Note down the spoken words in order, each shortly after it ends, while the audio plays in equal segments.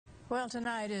Well,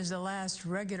 tonight is the last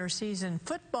regular season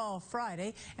football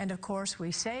Friday, and of course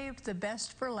we saved the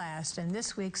best for last in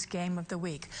this week's Game of the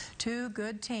Week. Two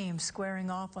good teams squaring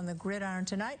off on the gridiron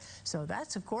tonight, so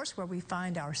that's of course where we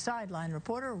find our sideline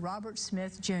reporter, Robert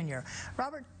Smith Jr.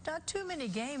 Robert, not too many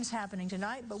games happening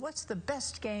tonight, but what's the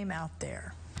best game out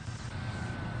there?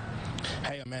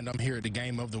 Hey, Amanda, I'm here at the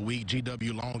Game of the Week.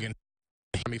 GW Long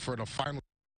and for the final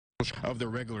of the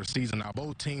regular season. Now,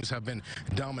 both teams have been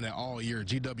dominant all year.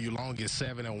 GW Long is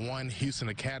 7-1, Houston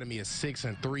Academy is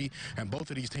 6-3, and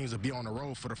both of these teams will be on the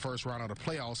road for the first round of the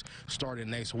playoffs starting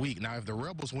next week. Now, if the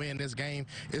Rebels win this game,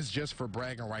 it's just for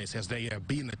bragging rights, as they have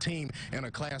beaten a team in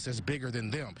a class that's bigger than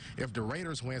them. If the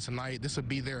Raiders win tonight, this will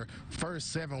be their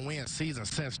first 7-win season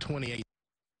since 2018.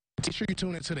 Make sure you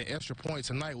tune into the Extra Point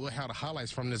tonight. We'll have the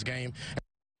highlights from this game.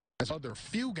 There's other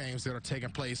few games that are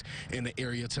taking place in the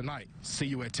area tonight. See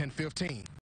you at 10:15.